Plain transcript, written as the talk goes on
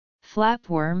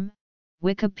Flatworm,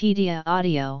 Wikipedia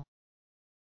audio.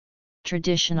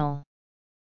 Traditional.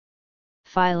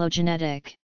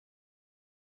 Phylogenetic.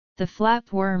 The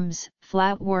flatworms,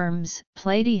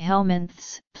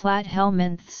 platyhelminths,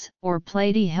 plathelminths, or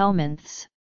platyhelminths,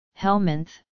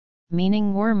 helminth,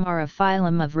 meaning worm, are a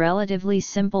phylum of relatively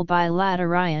simple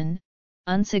bilaterian,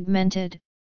 unsegmented,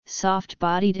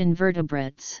 soft-bodied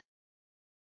invertebrates.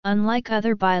 Unlike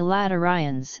other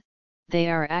bilaterians, they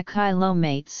are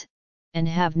acylomates, and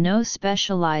have no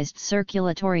specialized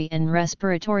circulatory and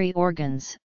respiratory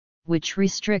organs, which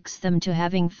restricts them to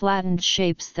having flattened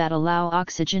shapes that allow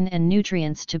oxygen and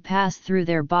nutrients to pass through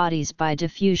their bodies by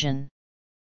diffusion.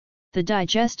 The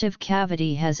digestive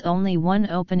cavity has only one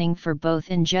opening for both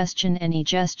ingestion and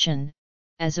egestion.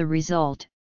 As a result,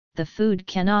 the food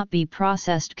cannot be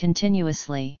processed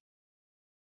continuously.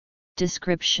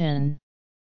 Description.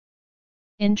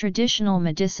 In traditional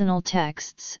medicinal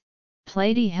texts,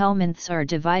 platyhelminths are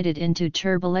divided into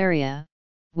Turbellaria,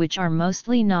 which are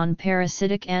mostly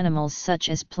non-parasitic animals such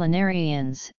as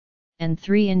planarians, and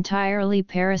three entirely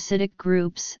parasitic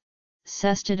groups,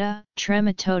 Cestida,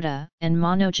 Trematoda, and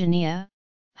Monogenea.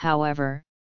 However,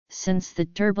 since the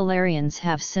Turbellarians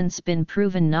have since been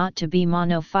proven not to be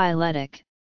monophyletic,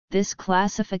 this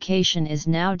classification is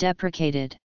now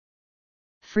deprecated.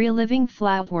 Free-living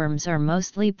flatworms are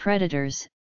mostly predators,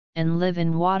 and live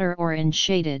in water or in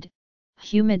shaded,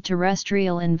 humid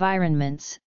terrestrial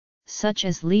environments, such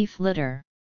as leaf litter.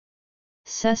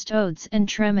 Cestodes and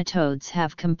trematodes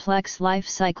have complex life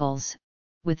cycles,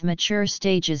 with mature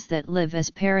stages that live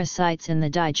as parasites in the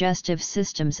digestive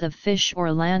systems of fish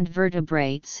or land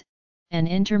vertebrates, and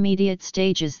intermediate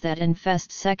stages that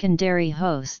infest secondary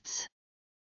hosts.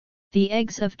 The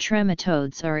eggs of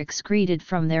trematodes are excreted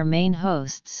from their main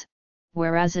hosts,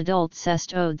 whereas adult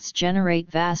cestodes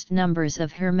generate vast numbers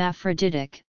of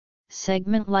hermaphroditic,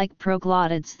 segment-like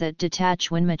proglottids that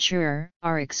detach when mature,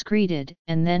 are excreted,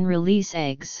 and then release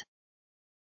eggs.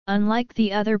 Unlike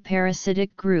the other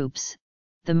parasitic groups,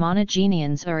 the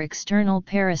monogeneans are external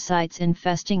parasites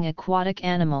infesting aquatic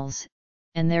animals,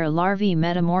 and their larvae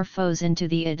metamorphose into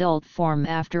the adult form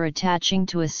after attaching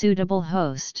to a suitable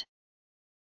host.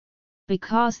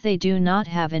 Because they do not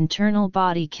have internal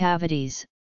body cavities,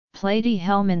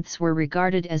 platyhelminths were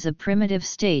regarded as a primitive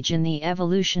stage in the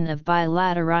evolution of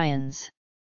bilaterians.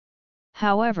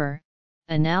 However,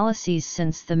 analyses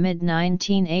since the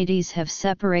mid-1980s have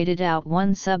separated out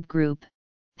one subgroup,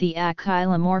 the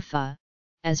Achylomorpha,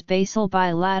 as basal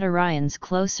bilaterians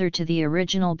closer to the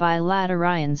original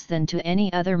bilaterians than to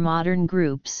any other modern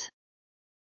groups.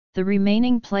 The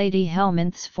remaining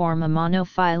platyhelminths form a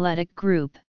monophyletic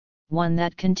group, one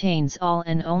that contains all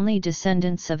and only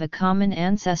descendants of a common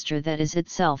ancestor that is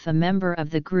itself a member of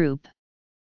the group.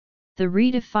 The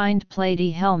redefined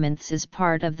platyhelminths is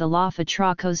part of the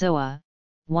Lophotrochozoa,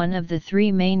 one of the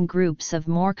three main groups of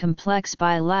more complex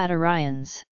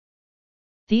bilaterians.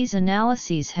 These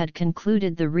analyses had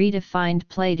concluded the redefined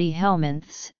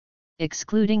platyhelminths,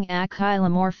 excluding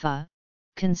Achylomorpha,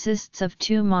 consists of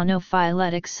two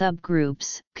monophyletic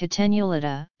subgroups,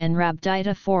 Catenulida and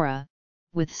Rhabditophora,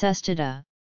 with Cestida,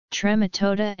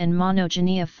 Trematoda and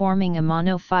Monogenea forming a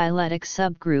monophyletic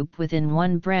subgroup within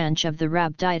one branch of the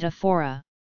Rhabditophora.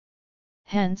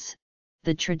 Hence,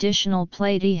 the traditional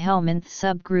platyhelminth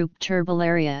subgroup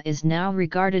Turbellaria is now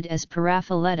regarded as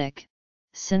paraphyletic,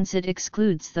 since it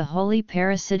excludes the wholly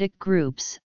parasitic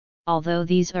groups, although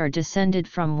these are descended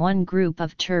from one group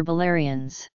of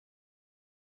turbellarians.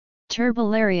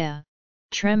 Turbellaria,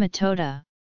 Trematoda,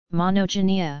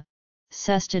 Monogenea,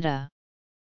 Cestida.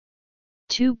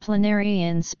 Two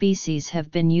planarian species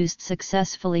have been used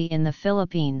successfully in the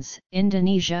Philippines,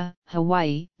 Indonesia,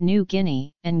 Hawaii, New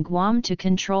Guinea, and Guam to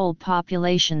control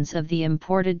populations of the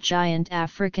imported giant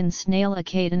African snail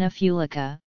Acatina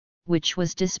fulica, which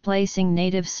was displacing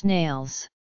native snails.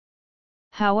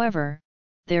 However,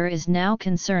 there is now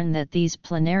concern that these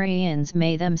planarians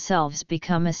may themselves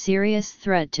become a serious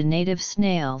threat to native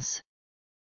snails.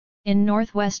 In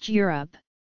Northwest Europe,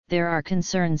 there are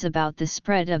concerns about the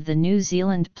spread of the New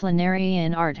Zealand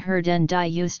planarian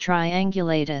Artherdendius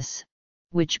triangulatus,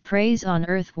 which preys on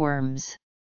earthworms.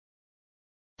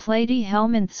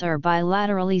 Platyhelminths are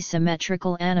bilaterally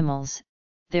symmetrical animals,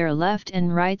 their left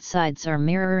and right sides are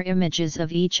mirror images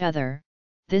of each other.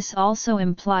 This also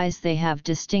implies they have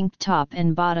distinct top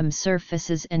and bottom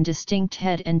surfaces and distinct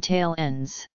head and tail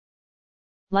ends.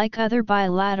 Like other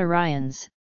bilaterians,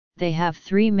 they have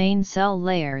three main cell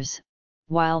layers,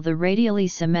 while the radially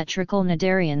symmetrical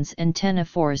cnidarians and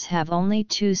ctenophores have only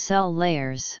two cell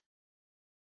layers.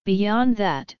 Beyond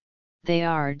that, they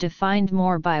are defined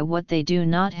more by what they do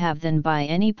not have than by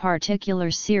any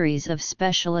particular series of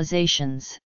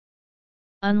specializations.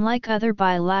 Unlike other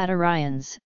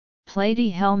bilaterians,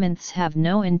 platyhelminths have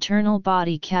no internal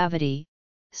body cavity,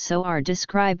 so are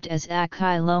described as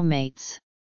achilomates.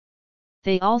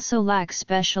 They also lack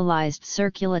specialized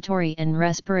circulatory and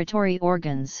respiratory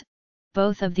organs.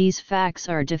 Both of these facts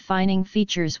are defining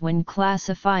features when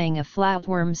classifying a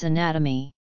flatworm's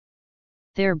anatomy.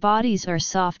 Their bodies are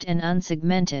soft and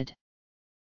unsegmented.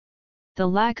 The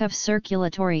lack of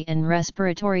circulatory and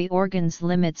respiratory organs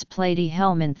limits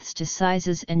platyhelminths to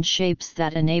sizes and shapes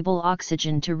that enable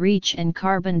oxygen to reach and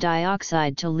carbon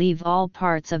dioxide to leave all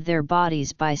parts of their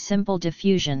bodies by simple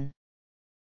diffusion.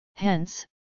 Hence,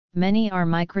 many are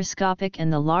microscopic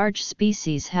and the large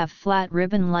species have flat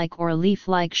ribbon-like or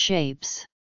leaf-like shapes.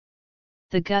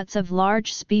 The guts of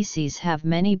large species have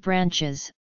many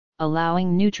branches,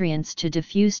 allowing nutrients to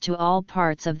diffuse to all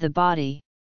parts of the body.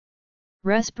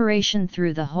 Respiration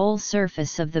through the whole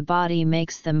surface of the body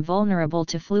makes them vulnerable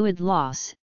to fluid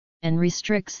loss, and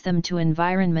restricts them to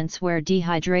environments where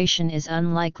dehydration is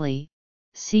unlikely,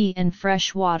 sea and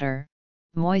fresh water,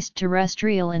 moist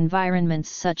terrestrial environments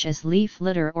such as leaf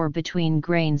litter or between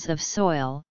grains of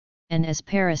soil, and as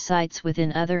parasites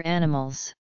within other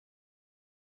animals.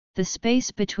 The space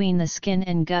between the skin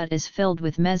and gut is filled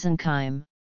with mesenchyme,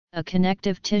 a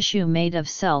connective tissue made of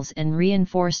cells and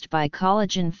reinforced by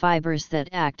collagen fibers that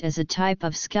act as a type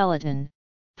of skeleton,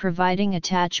 providing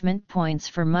attachment points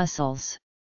for muscles.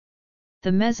 The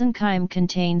mesenchyme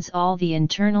contains all the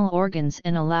internal organs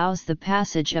and allows the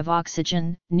passage of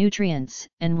oxygen, nutrients,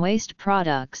 and waste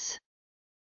products.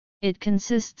 It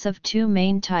consists of two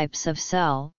main types of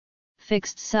cell,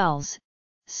 fixed cells,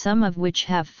 some of which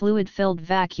have fluid-filled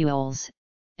vacuoles,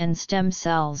 and stem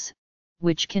cells,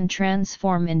 which can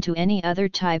transform into any other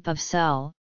type of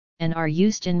cell, and are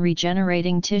used in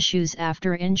regenerating tissues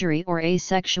after injury or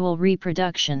asexual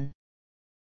reproduction.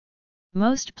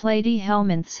 Most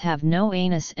platyhelminths have no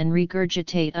anus and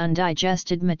regurgitate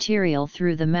undigested material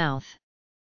through the mouth.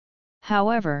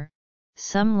 However,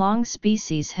 some long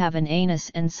species have an anus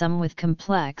and some with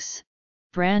complex,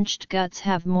 branched guts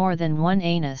have more than one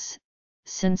anus,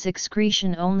 since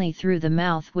excretion only through the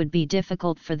mouth would be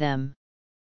difficult for them.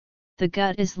 The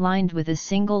gut is lined with a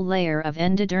single layer of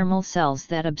endodermal cells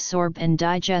that absorb and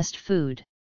digest food.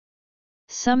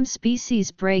 Some species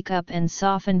break up and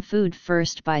soften food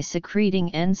first by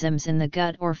secreting enzymes in the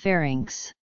gut or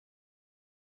pharynx.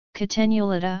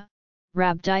 Catenulata,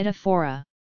 Rhabditophora.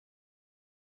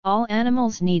 All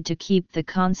animals need to keep the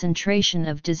concentration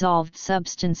of dissolved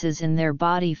substances in their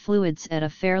body fluids at a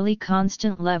fairly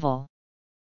constant level.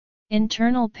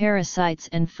 Internal parasites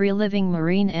and free-living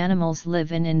marine animals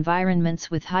live in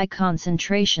environments with high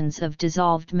concentrations of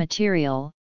dissolved material,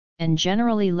 and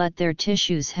generally let their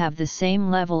tissues have the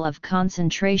same level of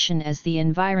concentration as the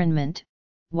environment,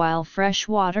 while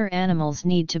freshwater animals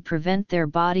need to prevent their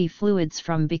body fluids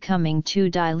from becoming too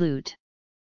dilute.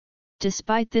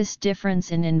 Despite this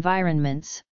difference in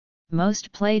environments,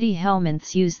 most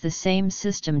platyhelminths use the same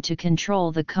system to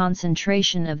control the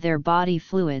concentration of their body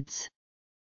fluids.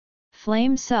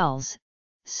 Flame cells,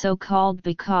 so called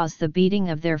because the beating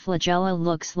of their flagella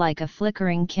looks like a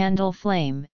flickering candle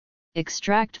flame,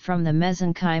 extract from the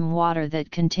mesenchyme water that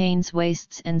contains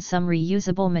wastes and some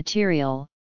reusable material,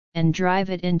 and drive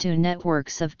it into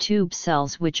networks of tube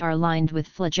cells which are lined with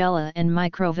flagella and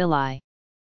microvilli.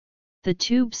 The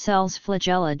tube cells'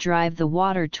 flagella drive the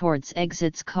water towards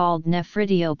exits called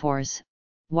nephridiophores,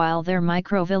 while their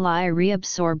microvilli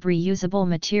reabsorb reusable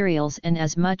materials and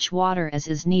as much water as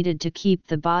is needed to keep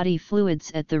the body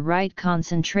fluids at the right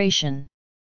concentration.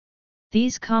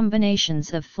 These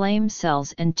combinations of flame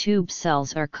cells and tube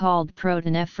cells are called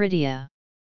protonephridia.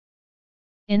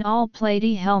 In all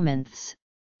platyhelminths,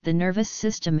 the nervous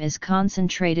system is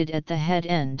concentrated at the head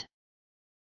end.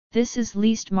 This is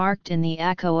least marked in the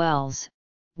acoels,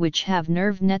 which have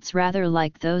nerve nets rather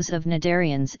like those of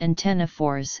cnidarians and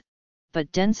ctenophores,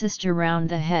 but densest around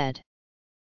the head.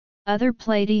 Other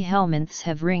platyhelminths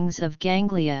have rings of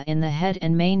ganglia in the head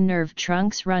and main nerve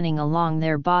trunks running along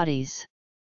their bodies.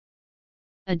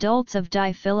 Adults of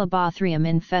Diphyllobothrium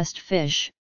infest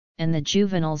fish, and the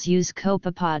juveniles use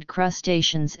copepod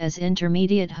crustaceans as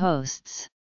intermediate hosts.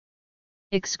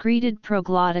 Excreted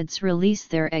proglottids release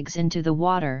their eggs into the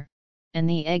water, and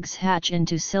the eggs hatch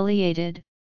into ciliated,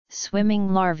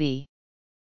 swimming larvae.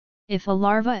 If a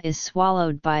larva is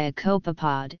swallowed by a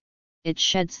copepod, it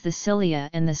sheds the cilia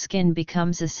and the skin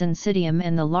becomes a syncytium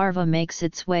and the larva makes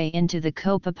its way into the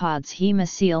copepod's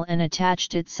hemocoel and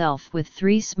attached itself with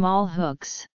 3 small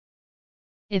hooks.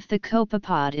 If the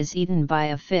copepod is eaten by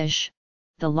a fish,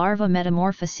 the larva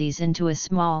metamorphoses into a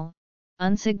small,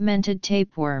 unsegmented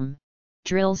tapeworm,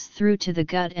 drills through to the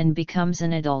gut and becomes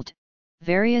an adult.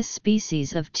 Various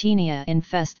species of Taenia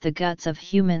infest the guts of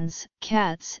humans,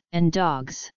 cats, and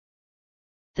dogs.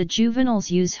 The juveniles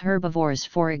use herbivores,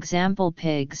 for example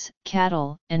pigs,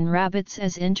 cattle, and rabbits,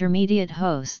 as intermediate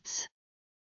hosts.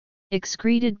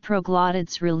 Excreted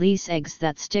proglottids release eggs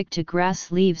that stick to grass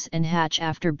leaves and hatch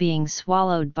after being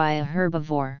swallowed by a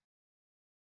herbivore.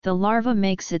 The larva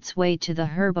makes its way to the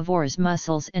herbivore's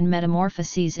muscles and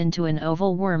metamorphoses into an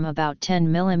oval worm about 10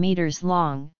 mm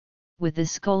long, with the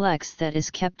scolex that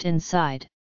is kept inside.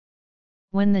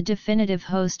 When the definitive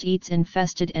host eats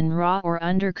infested and raw or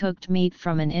undercooked meat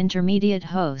from an intermediate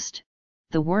host,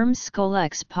 the worm's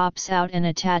scolex pops out and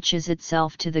attaches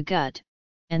itself to the gut,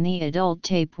 and the adult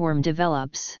tapeworm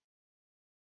develops.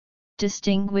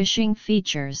 Distinguishing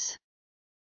features.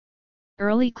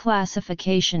 Early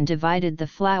classification divided the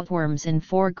flatworms in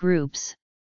 4 groups: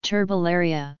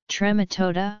 Turbellaria,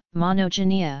 Trematoda,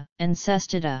 Monogenea, and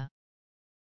Cestida.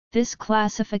 This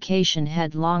classification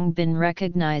had long been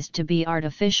recognized to be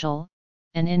artificial,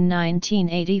 and in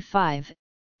 1985,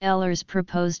 Ehlers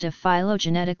proposed a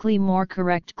phylogenetically more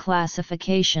correct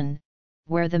classification,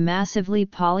 where the massively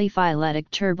polyphyletic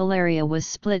Turbellaria was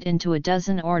split into a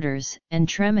dozen orders, and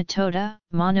Trematoda,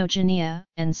 Monogenea,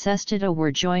 and Cestida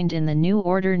were joined in the new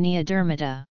order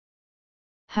Neodermata.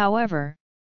 However,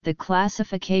 the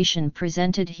classification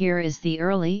presented here is the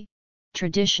early,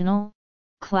 traditional,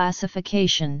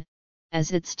 classification,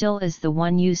 as it still is the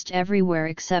one used everywhere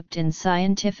except in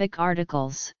scientific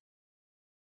articles.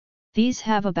 These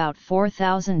have about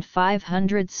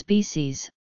 4,500 species,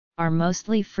 are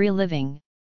mostly free-living,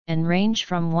 and range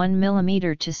from 1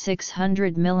 mm to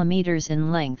 600 mm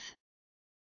in length.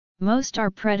 Most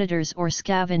are predators or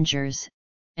scavengers,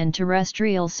 and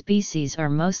terrestrial species are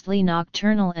mostly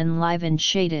nocturnal and live in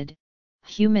shaded,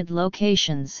 humid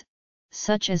locations,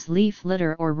 such as leaf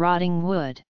litter or rotting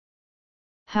wood.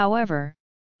 However,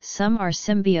 some are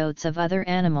symbiotes of other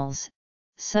animals,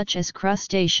 such as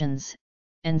crustaceans,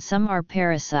 and some are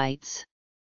parasites.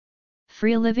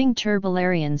 Free-living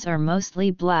turbellarians are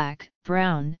mostly black,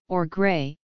 brown, or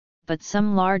gray, but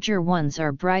some larger ones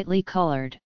are brightly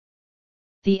colored.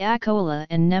 The Acola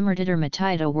and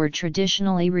Nemratidermatida were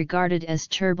traditionally regarded as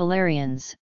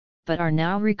turbellarians, but are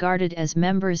now regarded as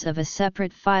members of a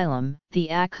separate phylum, the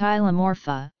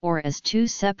Achylomorpha, or as 2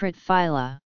 separate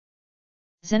phyla.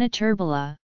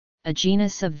 Xenoturbella, a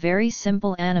genus of very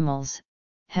simple animals,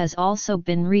 has also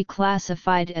been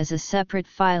reclassified as a separate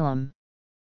phylum.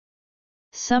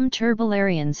 Some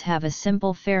turbellarians have a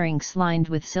simple pharynx lined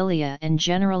with cilia and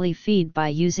generally feed by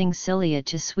using cilia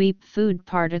to sweep food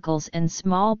particles and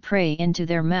small prey into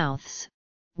their mouths,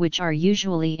 which are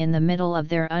usually in the middle of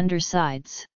their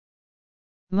undersides.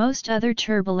 Most other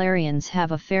turbellarians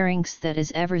have a pharynx that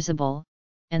is eversible,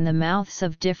 and the mouths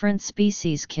of different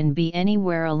species can be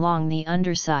anywhere along the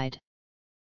underside.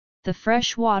 The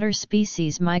freshwater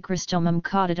species Microstomum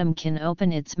caudidum can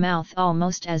open its mouth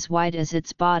almost as wide as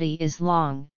its body is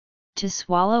long, to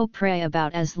swallow prey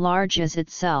about as large as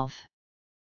itself.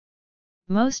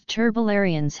 Most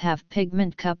turbellarians have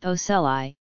pigment cup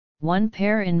ocelli, 1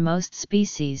 pair in most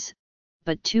species,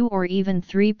 but 2 or even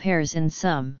 3 pairs in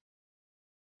some.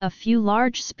 A few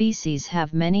large species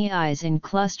have many eyes in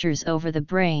clusters over the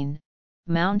brain,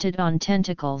 mounted on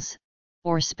tentacles,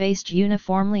 or spaced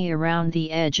uniformly around the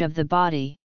edge of the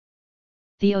body.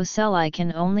 The ocelli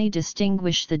can only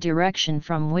distinguish the direction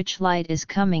from which light is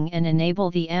coming and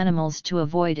enable the animals to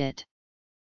avoid it.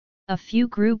 A few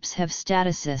groups have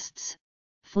statocysts,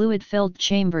 fluid-filled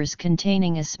chambers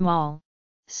containing a small,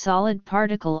 solid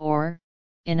particle or,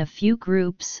 in a few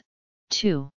groups,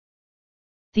 2.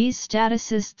 These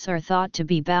statocysts are thought to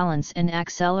be balance and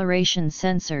acceleration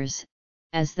sensors,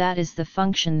 as that is the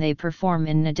function they perform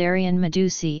in cnidarian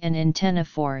medusae and in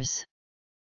ctenophores.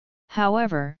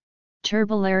 However,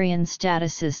 turbellarian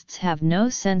statocysts have no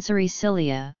sensory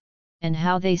cilia, and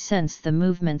how they sense the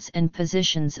movements and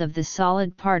positions of the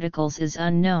solid particles is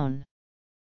unknown.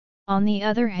 On the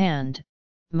other hand,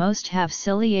 most have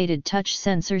ciliated touch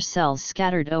sensor cells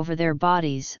scattered over their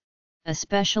bodies,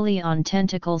 especially on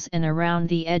tentacles and around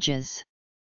the edges.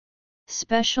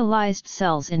 Specialized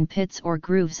cells in pits or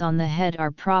grooves on the head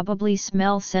are probably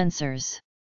smell sensors.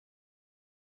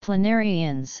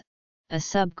 Planarians, a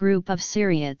subgroup of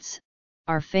cereates,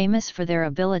 are famous for their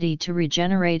ability to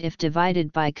regenerate if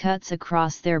divided by cuts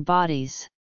across their bodies.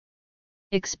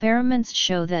 Experiments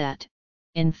show that,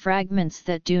 in fragments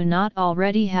that do not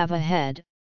already have a head,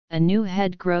 a new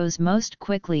head grows most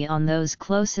quickly on those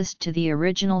closest to the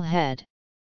original head.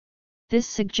 This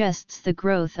suggests the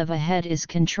growth of a head is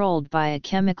controlled by a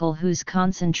chemical whose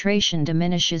concentration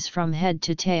diminishes from head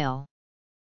to tail.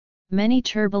 Many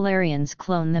turbularians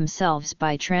clone themselves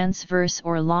by transverse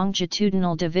or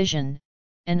longitudinal division,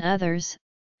 and others,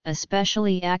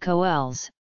 especially acoels,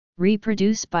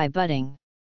 reproduce by budding.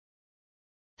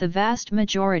 The vast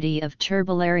majority of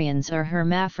turbularians are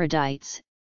hermaphrodites,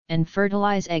 and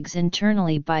fertilize eggs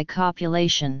internally by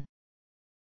copulation.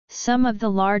 Some of the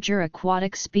larger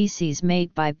aquatic species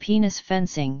mate by penis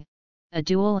fencing, a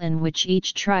duel in which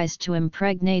each tries to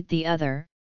impregnate the other,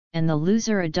 and the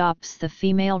loser adopts the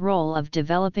female role of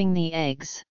developing the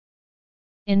eggs.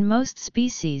 In most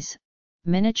species,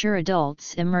 miniature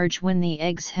adults emerge when the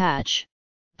eggs hatch,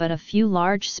 but a few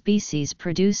large species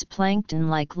produce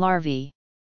plankton-like larvae.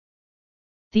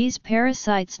 These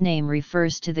parasites' name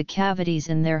refers to the cavities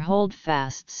in their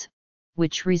holdfasts,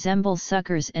 which resemble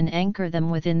suckers and anchor them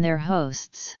within their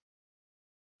hosts.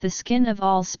 The skin of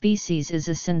all species is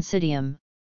a syncytium,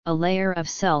 a layer of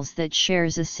cells that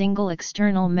shares a single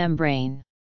external membrane.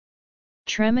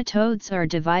 Trematodes are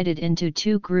divided into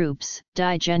two groups,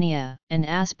 Digenia and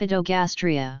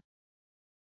Aspidogastria.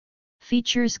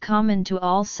 Features common to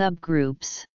all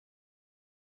subgroups.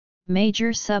 Major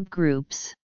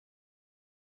subgroups.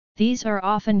 These are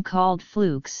often called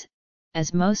flukes,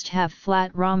 as most have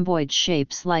flat rhomboid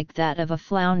shapes like that of a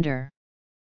flounder.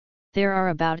 There are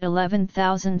about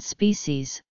 11,000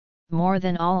 species, more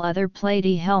than all other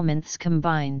platyhelminths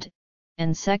combined,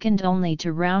 and second only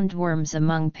to roundworms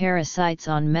among parasites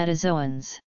on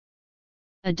metazoans.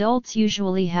 Adults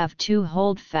usually have two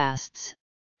holdfasts,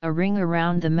 a ring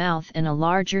around the mouth and a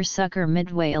larger sucker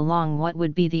midway along what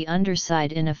would be the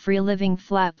underside in a free-living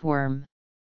flatworm.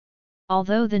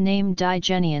 Although the name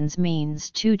digenians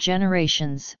means 2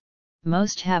 generations,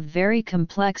 most have very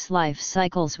complex life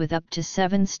cycles with up to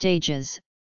 7 stages,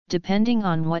 depending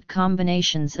on what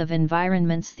combinations of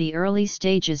environments the early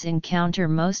stages encounter,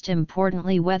 most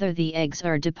importantly whether the eggs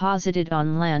are deposited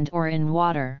on land or in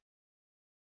water.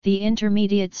 The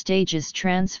intermediate stages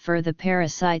transfer the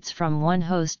parasites from one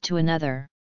host to another.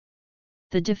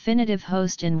 The definitive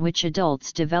host in which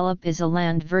adults develop is a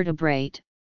land vertebrate.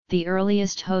 The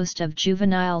earliest host of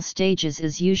juvenile stages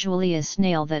is usually a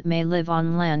snail that may live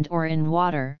on land or in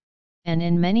water, and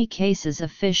in many cases a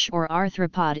fish or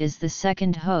arthropod is the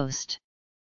second host.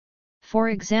 For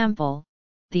example,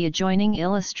 the adjoining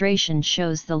illustration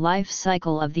shows the life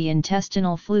cycle of the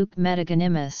intestinal fluke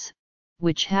Metagonimus,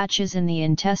 which hatches in the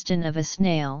intestine of a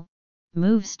snail,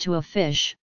 moves to a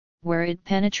fish, where it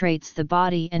penetrates the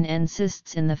body and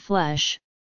encysts in the flesh,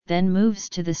 then moves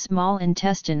to the small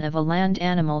intestine of a land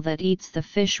animal that eats the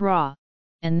fish raw,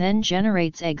 and then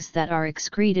generates eggs that are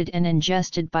excreted and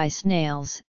ingested by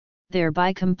snails,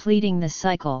 thereby completing the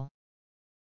cycle.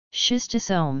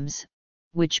 Schistosomes,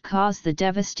 which cause the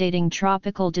devastating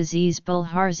tropical disease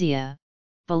bilharzia,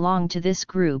 belong to this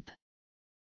group.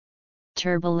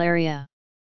 Turbularia,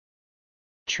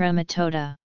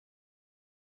 Trematoda,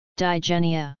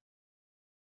 Digenia,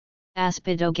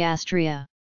 Aspidogastria,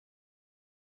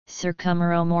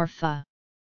 Circummeromorpha.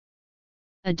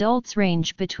 Adults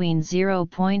range between 0.2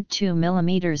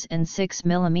 mm and 6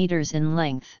 mm in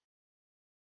length.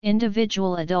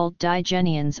 Individual adult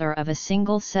digenians are of a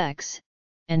single sex,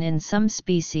 and in some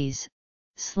species,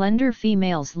 slender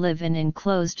females live in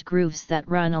enclosed grooves that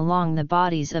run along the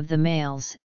bodies of the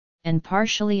males, and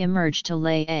partially emerge to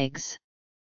lay eggs.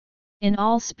 In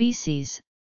all species,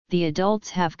 the adults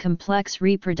have complex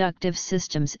reproductive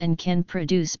systems and can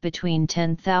produce between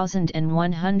 10,000 and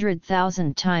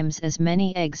 100,000 times as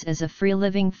many eggs as a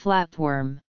free-living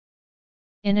flatworm.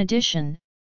 In addition,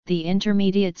 the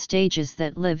intermediate stages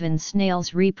that live in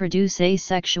snails reproduce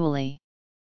asexually.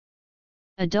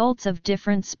 Adults of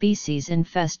different species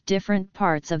infest different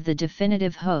parts of the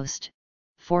definitive host,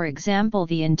 for example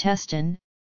the intestine,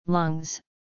 lungs,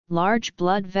 large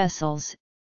blood vessels,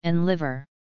 and liver.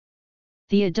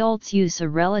 The adults use a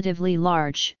relatively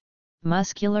large,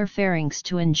 muscular pharynx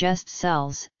to ingest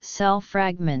cells, cell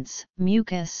fragments,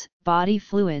 mucus, body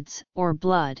fluids, or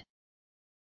blood.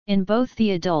 In both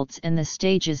the adults and the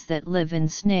stages that live in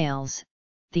snails,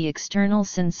 the external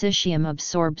syncytium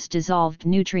absorbs dissolved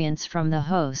nutrients from the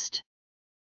host.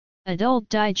 Adult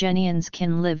digenians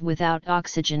can live without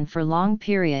oxygen for long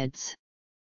periods.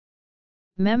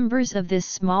 Members of this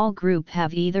small group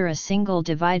have either a single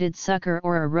divided sucker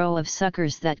or a row of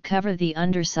suckers that cover the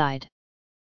underside.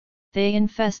 They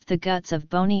infest the guts of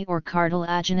bony or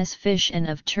cartilaginous fish and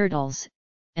of turtles,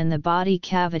 and the body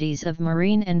cavities of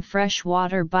marine and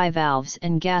freshwater bivalves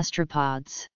and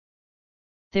gastropods.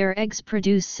 Their eggs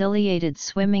produce ciliated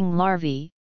swimming larvae,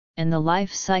 and the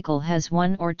life cycle has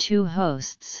 1 or 2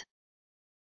 hosts.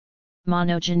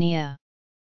 Monogynia.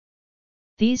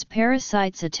 These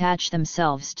parasites attach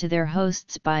themselves to their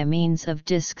hosts by means of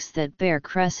discs that bear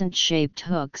crescent-shaped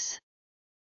hooks.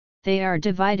 They are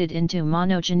divided into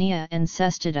monogynia and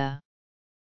cestida.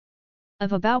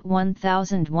 Of about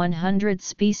 1,100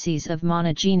 species of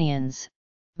monogenians,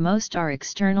 most are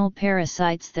external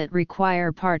parasites that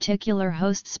require particular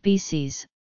host species,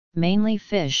 mainly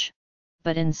fish,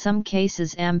 but in some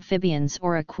cases amphibians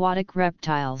or aquatic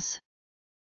reptiles.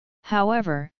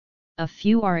 However, a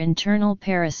few are internal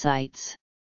parasites.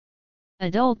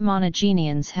 Adult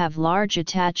monogenians have large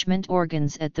attachment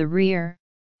organs at the rear,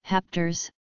 hapters,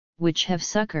 which have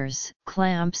suckers,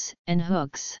 clamps, and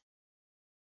hooks.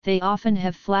 They often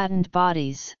have flattened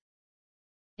bodies.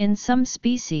 In some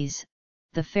species,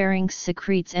 the pharynx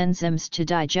secretes enzymes to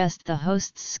digest the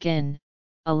host's skin,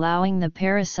 allowing the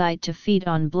parasite to feed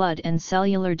on blood and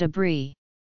cellular debris.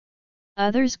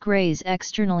 Others graze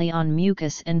externally on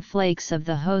mucus and flakes of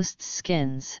the host's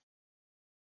skins.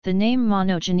 The name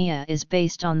monogynia is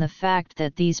based on the fact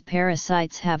that these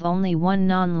parasites have only one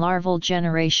non-larval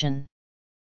generation.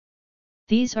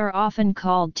 These are often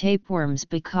called tapeworms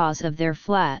because of their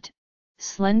flat,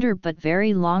 slender but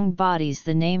very long bodies.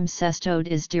 The name cestode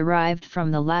is derived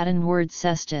from the Latin word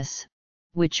cestus,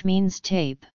 which means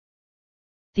tape.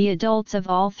 The adults of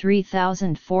all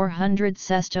 3,400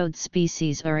 cestode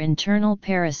species are internal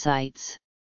parasites.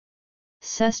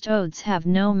 Cestodes have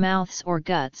no mouths or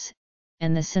guts,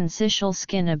 and the syncytial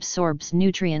skin absorbs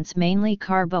nutrients, mainly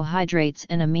carbohydrates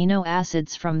and amino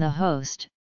acids, from the host,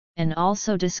 and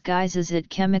also disguises it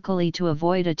chemically to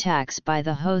avoid attacks by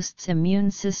the host's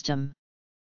immune system.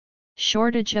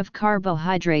 Shortage of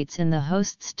carbohydrates in the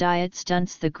host's diet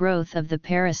stunts the growth of the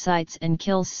parasites and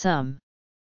kills some.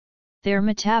 Their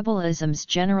metabolisms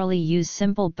generally use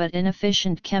simple but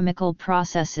inefficient chemical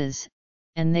processes,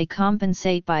 and they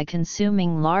compensate by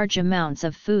consuming large amounts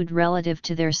of food relative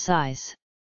to their size.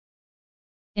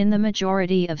 In the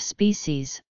majority of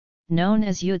species, known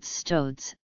as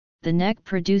eutstodes, the neck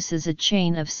produces a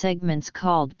chain of segments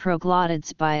called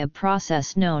proglottids by a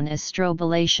process known as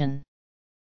strobilation.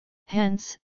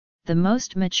 Hence, the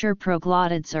most mature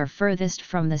proglottids are furthest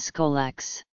from the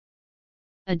scolex.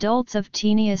 Adults of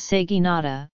Taenia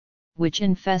saginata, which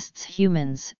infests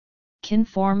humans, can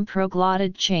form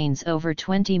proglottid chains over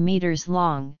 20 meters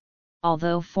long,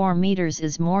 although 4 meters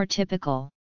is more typical.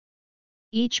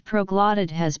 Each proglottid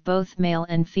has both male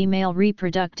and female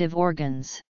reproductive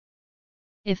organs.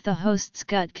 If the host's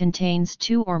gut contains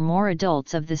 2 or more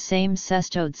adults of the same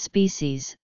cestode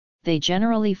species, they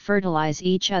generally fertilize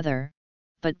each other,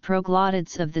 but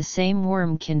proglottids of the same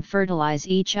worm can fertilize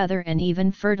each other and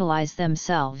even fertilize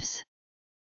themselves.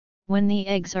 When the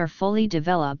eggs are fully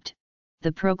developed,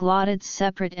 the proglottids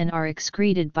separate and are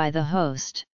excreted by the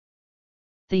host.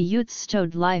 The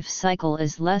eutstode life cycle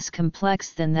is less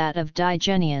complex than that of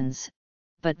digenians,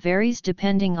 but varies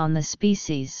depending on the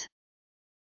species.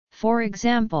 For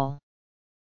example,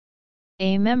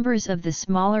 A members of the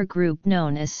smaller group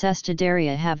known as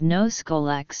Cestidaria have no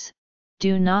scolex,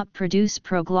 do not produce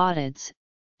proglottids,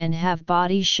 and have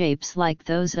body shapes like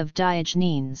those of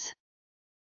diogenines.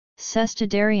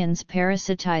 Cestidarians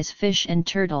parasitize fish and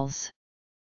turtles.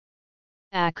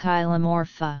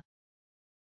 Achylomorpha,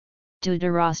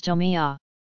 Deuterostomia,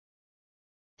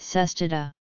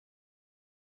 Cestida,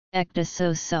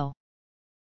 Ecdysozoa,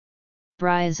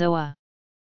 Bryozoa.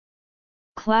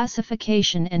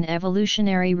 Classification and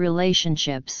evolutionary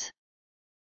relationships.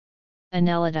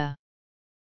 Annelida,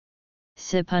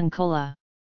 Sipuncola.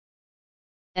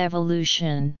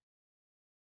 Evolution.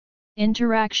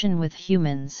 Interaction with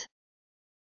humans.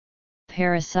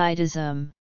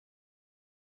 Parasitism.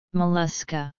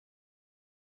 Mollusca,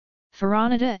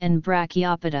 Phoronida and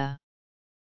Brachiopoda.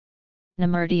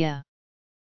 Nemertea,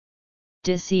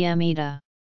 Disiamida,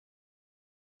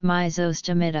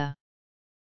 Myzostomida.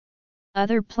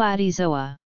 Other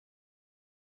platyzoa.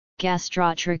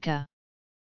 Gastrotricha,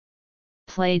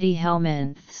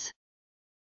 Platyhelminths,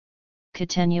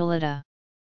 Catenulida,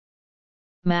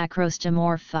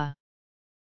 Macrostomorpha,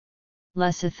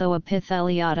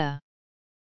 Lesothoepitheliata,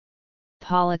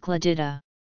 Polycladida,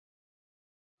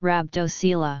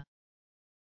 Rhabdocela,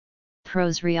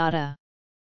 Prosriata,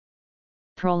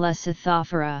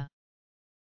 Prolesithophora,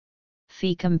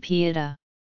 Fecumpiata,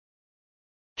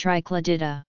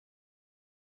 Tricladida,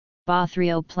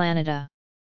 Bothrioplanidia,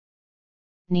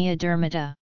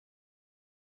 Neodermata.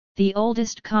 The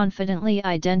oldest confidently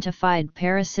identified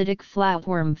parasitic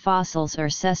flatworm fossils are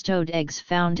cestode eggs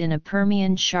found in a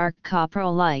Permian shark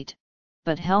coprolite,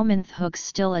 but helminth hooks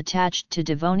still attached to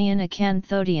Devonian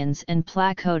acanthodians and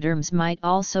placoderms might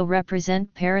also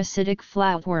represent parasitic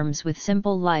flatworms with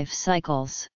simple life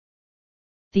cycles.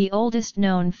 The oldest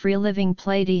known free-living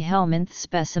platyhelminth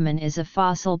specimen is a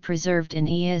fossil preserved in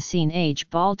Eocene age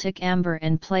Baltic amber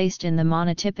and placed in the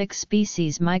monotypic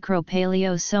species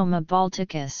Micropaleosoma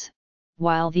balticus,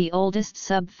 while the oldest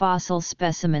subfossil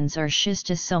specimens are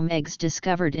schistosome eggs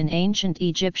discovered in ancient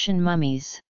Egyptian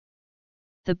mummies.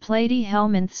 The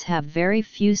platyhelminths have very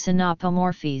few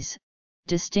synapomorphies,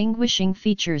 distinguishing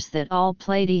features that all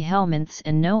platyhelminths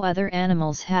and no other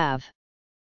animals have.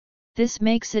 This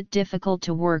makes it difficult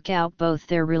to work out both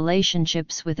their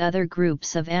relationships with other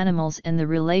groups of animals and the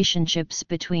relationships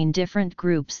between different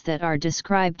groups that are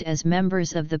described as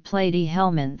members of the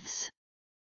platyhelminths.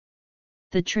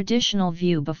 The traditional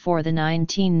view before the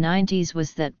 1990s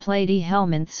was that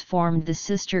platyhelminths formed the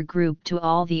sister group to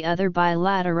all the other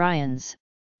bilaterians,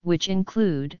 which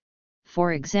include,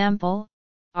 for example,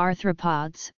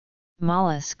 arthropods,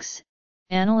 mollusks,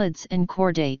 annelids and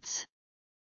chordates.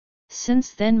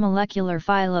 Since then molecular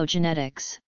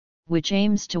phylogenetics, which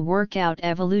aims to work out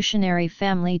evolutionary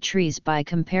family trees by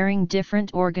comparing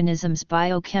different organisms'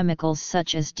 biochemicals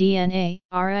such as DNA,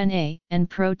 RNA, and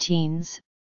proteins,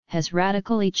 has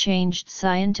radically changed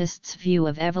scientists' view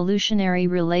of evolutionary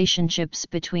relationships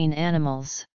between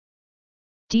animals.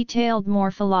 Detailed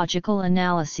morphological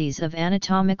analyses of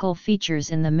anatomical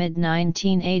features in the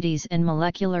mid-1980s and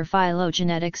molecular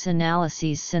phylogenetics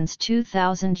analyses since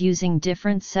 2000 using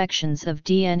different sections of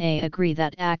DNA agree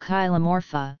that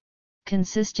Achylomorpha,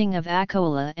 consisting of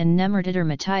Acola and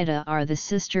Nemritidermatida, are the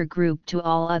sister group to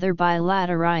all other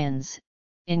bilaterians,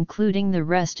 including the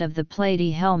rest of the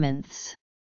platyhelminths.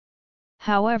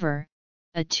 However,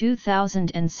 a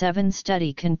 2007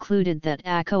 study concluded that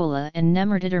Acola and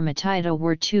Nemritidermatida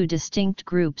were two distinct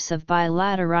groups of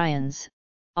bilaterians,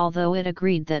 although it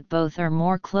agreed that both are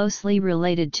more closely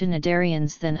related to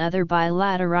cnidarians than other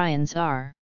bilaterians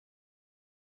are.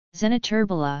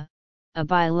 Xenoturbula, a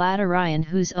bilaterian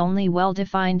whose only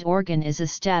well-defined organ is a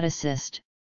statocyst,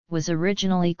 was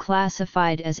originally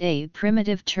classified as a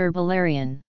primitive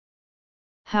turbularian.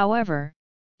 However,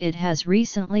 it has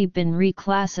recently been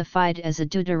reclassified as a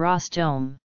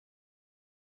deuterostome.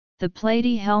 The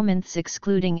platyhelminths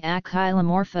excluding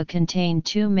Achylomorpha contain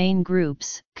two main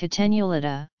groups,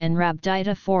 Catenulida and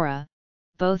Rhabditophora,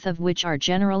 both of which are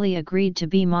generally agreed to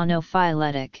be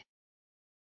monophyletic.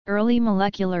 Early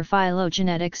molecular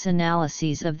phylogenetics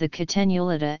analyses of the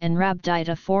Catenulida and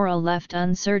Rhabditophora left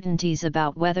uncertainties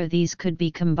about whether these could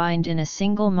be combined in a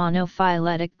single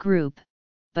monophyletic group,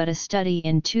 but a study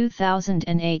in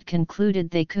 2008 concluded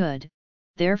they could.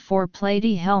 Therefore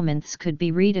platyhelminths could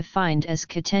be redefined as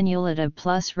Catenulida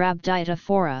plus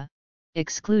Rhabditophora,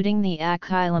 excluding the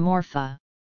Achylomorpha.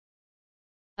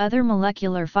 Other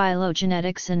molecular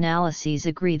phylogenetics analyses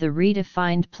agree the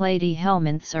redefined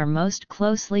platyhelminths are most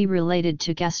closely related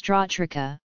to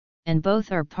Gastrotricha, and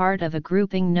both are part of a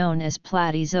grouping known as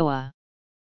Platyzoa.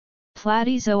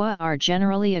 Platyzoa are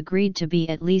generally agreed to be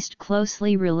at least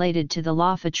closely related to the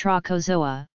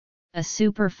Lophotrochozoa, a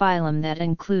superphylum that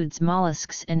includes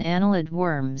mollusks and annelid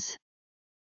worms.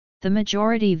 The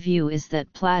majority view is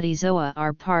that Platyzoa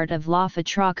are part of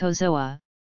Lophotrochozoa,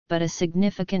 but a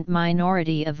significant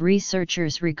minority of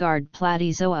researchers regard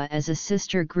Platyzoa as a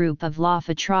sister group of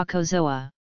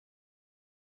Lophotrochozoa.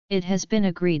 It has been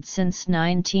agreed since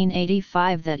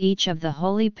 1985 that each of the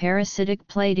wholly parasitic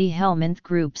platyhelminth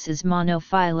groups is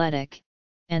monophyletic,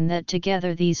 and that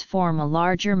together these form a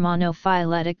larger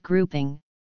monophyletic grouping,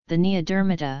 the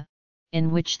Neodermata,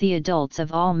 in which the adults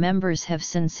of all members have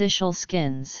syncytial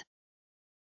skins.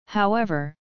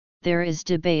 However, there is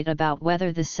debate about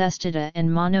whether the Cestida and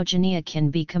Monogenea can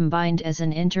be combined as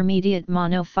an intermediate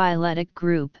monophyletic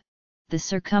group, the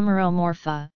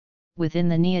Circummeromorpha, within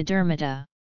the Neodermata.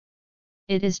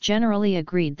 It is generally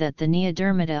agreed that the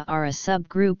Neodermata are a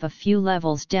subgroup a few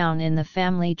levels down in the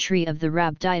family tree of the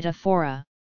Rhabditophora.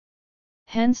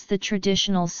 Hence the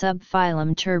traditional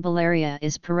subphylum Turbularia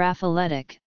is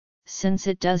paraphyletic, since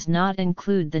it does not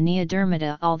include the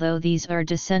Neodermata, although these are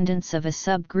descendants of a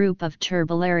subgroup of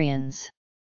turbularians.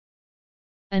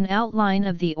 An outline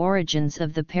of the origins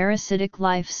of the parasitic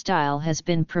lifestyle has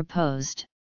been proposed.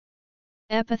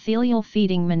 Epithelial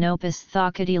feeding Menopus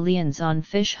thocodilians on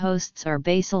fish hosts are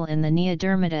basal in the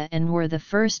Neodermata and were the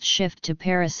first shift to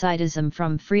parasitism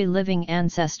from free-living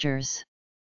ancestors.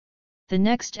 The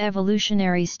next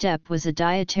evolutionary step was a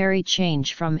dietary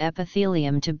change from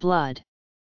epithelium to blood.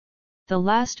 The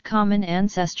last common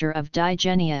ancestor of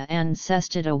Digenea and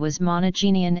Cestida was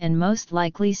monogenian and most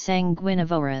likely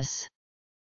sanguinivorous.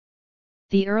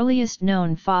 The earliest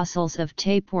known fossils of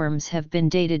tapeworms have been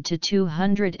dated to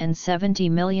 270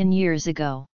 million years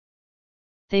ago.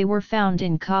 They were found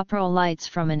in coprolites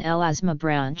from an elasma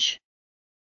branch.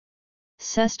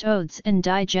 Cestodes and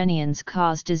digeneans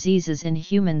cause diseases in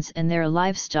humans and their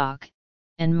livestock,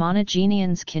 and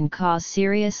monogeneans can cause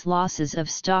serious losses of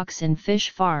stocks in fish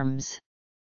farms.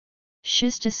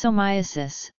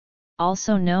 Schistosomiasis,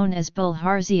 also known as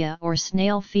bilharzia or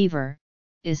snail fever,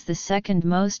 is the second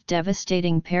most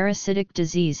devastating parasitic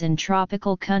disease in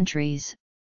tropical countries,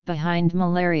 behind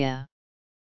malaria.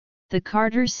 The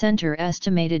Carter Center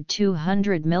estimated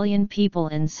 200 million people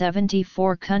in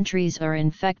 74 countries are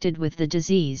infected with the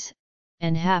disease,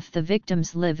 and half the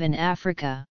victims live in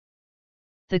Africa.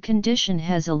 The condition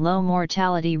has a low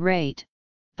mortality rate,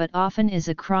 but often is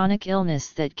a chronic illness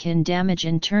that can damage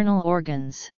internal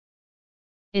organs.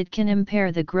 It can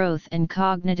impair the growth and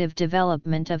cognitive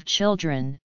development of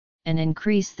children, and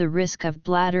increase the risk of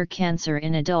bladder cancer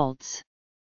in adults.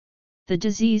 The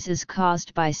disease is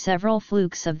caused by several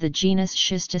flukes of the genus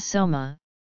Schistosoma,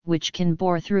 which can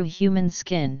bore through human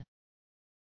skin.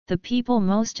 The people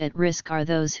most at risk are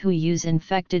those who use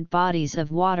infected bodies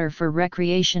of water for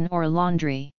recreation or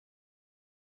laundry.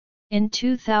 In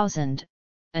 2000,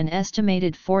 an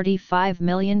estimated 45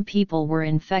 million people were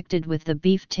infected with the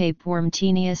beef tapeworm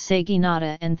Taenia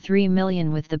saginata and 3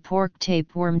 million with the pork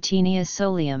tapeworm Taenia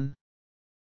solium.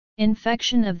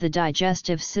 Infection of the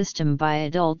digestive system by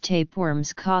adult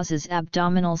tapeworms causes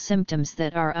abdominal symptoms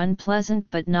that are unpleasant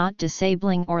but not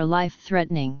disabling or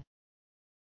life-threatening.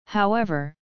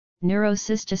 However,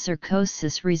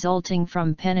 neurocysticercosis resulting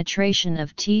from penetration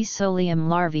of T. solium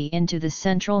larvae into the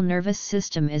central nervous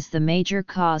system is the major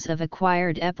cause of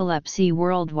acquired epilepsy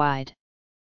worldwide.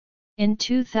 In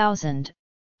 2000,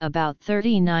 about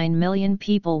 39 million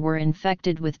people were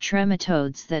infected with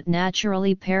trematodes that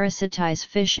naturally parasitize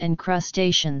fish and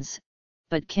crustaceans,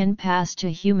 but can pass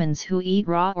to humans who eat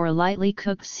raw or lightly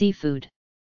cooked seafood.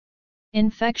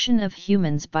 Infection of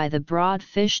humans by the broad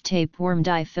fish tapeworm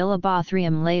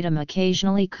Diphyllobothrium latum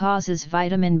occasionally causes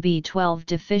vitamin B12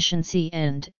 deficiency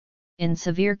and, in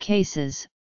severe cases,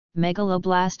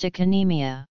 megaloblastic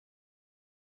anemia.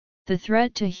 The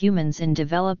threat to humans in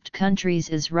developed countries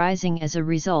is rising as a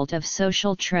result of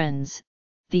social trends,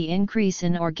 the increase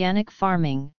in organic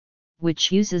farming,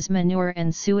 which uses manure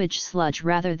and sewage sludge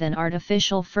rather than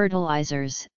artificial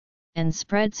fertilizers, and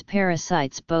spreads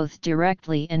parasites both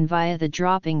directly and via the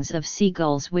droppings of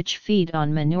seagulls which feed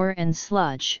on manure and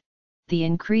sludge, the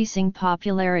increasing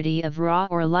popularity of raw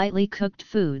or lightly cooked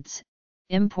foods,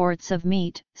 imports of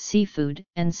meat, seafood,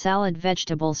 and salad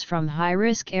vegetables from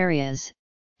high-risk areas,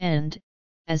 and,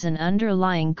 as an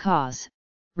underlying cause,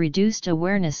 reduced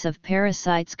awareness of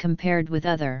parasites compared with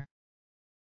other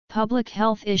public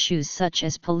health issues such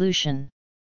as pollution.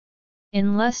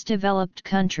 In less developed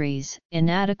countries,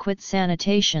 inadequate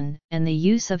sanitation and the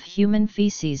use of human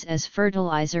feces as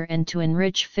fertilizer and to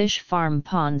enrich fish farm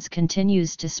ponds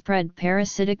continues to spread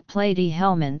parasitic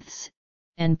platyhelminths,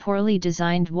 and poorly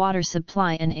designed water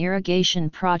supply and irrigation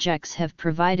projects have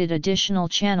provided additional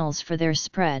channels for their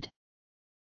spread.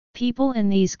 People in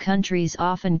these countries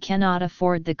often cannot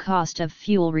afford the cost of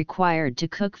fuel required to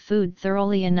cook food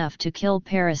thoroughly enough to kill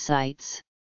parasites.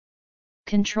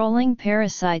 Controlling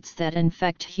parasites that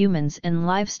infect humans and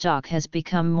livestock has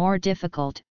become more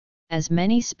difficult, as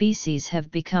many species have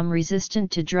become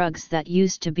resistant to drugs that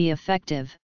used to be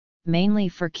effective, mainly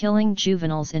for killing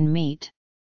juveniles in meat.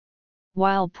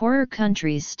 While poorer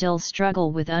countries still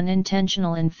struggle with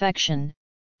unintentional infection,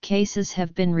 cases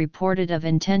have been reported of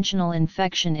intentional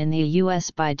infection in the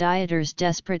U.S. by dieters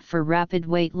desperate for rapid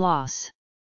weight loss.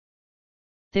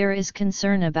 There is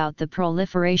concern about the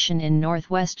proliferation in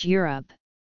Northwest Europe,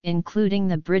 including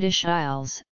the British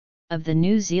Isles, of the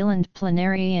New Zealand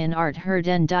planarian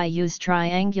Artherdendius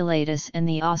triangulatus and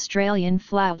the Australian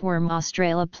flatworm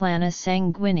Australoplana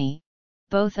sanguinea,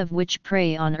 both of which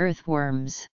prey on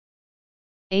earthworms.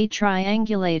 A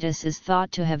triangulatus is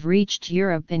thought to have reached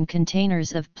Europe in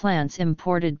containers of plants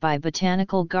imported by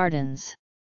botanical gardens.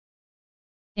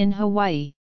 In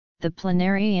Hawaii, the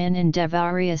planarian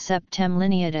Indevaria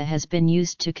septemlineata has been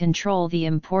used to control the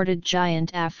imported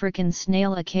giant African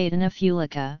snail Acadina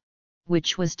fulica,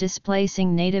 which was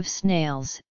displacing native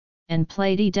snails, and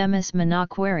Platydemus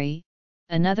manoqueri,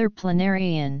 another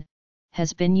planarian,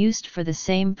 has been used for the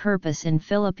same purpose in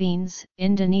Philippines,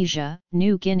 Indonesia,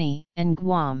 New Guinea, and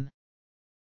Guam.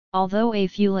 Although A.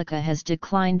 fulica has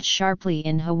declined sharply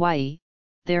in Hawaii,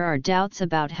 there are doubts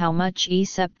about how much E.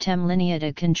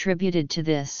 septemlineata contributed to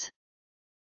this.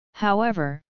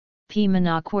 However, P.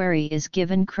 manoqueri is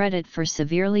given credit for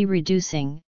severely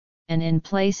reducing, and in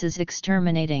places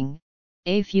exterminating,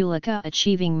 Afulica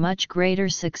achieving much greater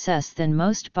success than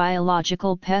most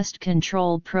biological pest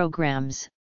control programs,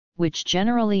 which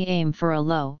generally aim for a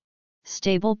low,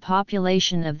 stable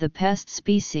population of the pest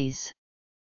species.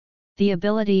 The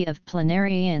ability of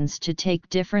planarians to take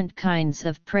different kinds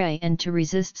of prey and to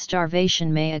resist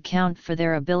starvation may account for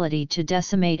their ability to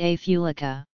decimate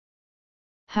Afulica.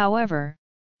 However,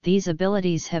 these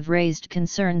abilities have raised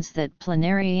concerns that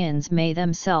planarians may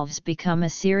themselves become a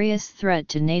serious threat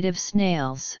to native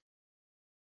snails.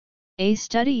 A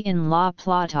study in La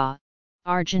Plata,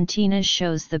 Argentina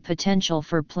shows the potential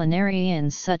for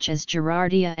planarians such as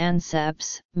Gerardia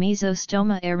anceps,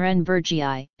 Mesostoma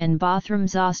ehrenbergii, and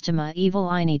Bothrumsostoma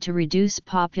evelini to reduce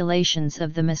populations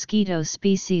of the mosquito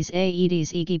species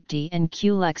Aedes aegypti and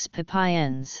Culex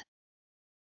pipiens.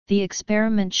 The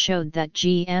experiment showed that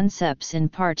G. anceps in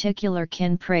particular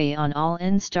can prey on all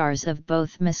instars of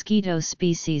both mosquito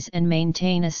species and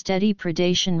maintain a steady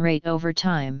predation rate over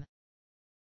time.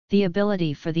 The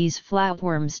ability for these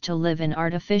flatworms to live in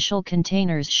artificial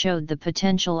containers showed the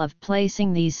potential of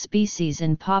placing these species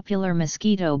in popular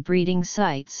mosquito breeding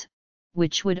sites,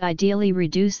 which would ideally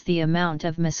reduce the amount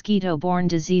of mosquito-borne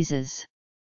diseases.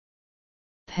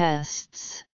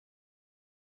 Pests.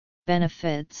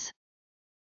 Benefits.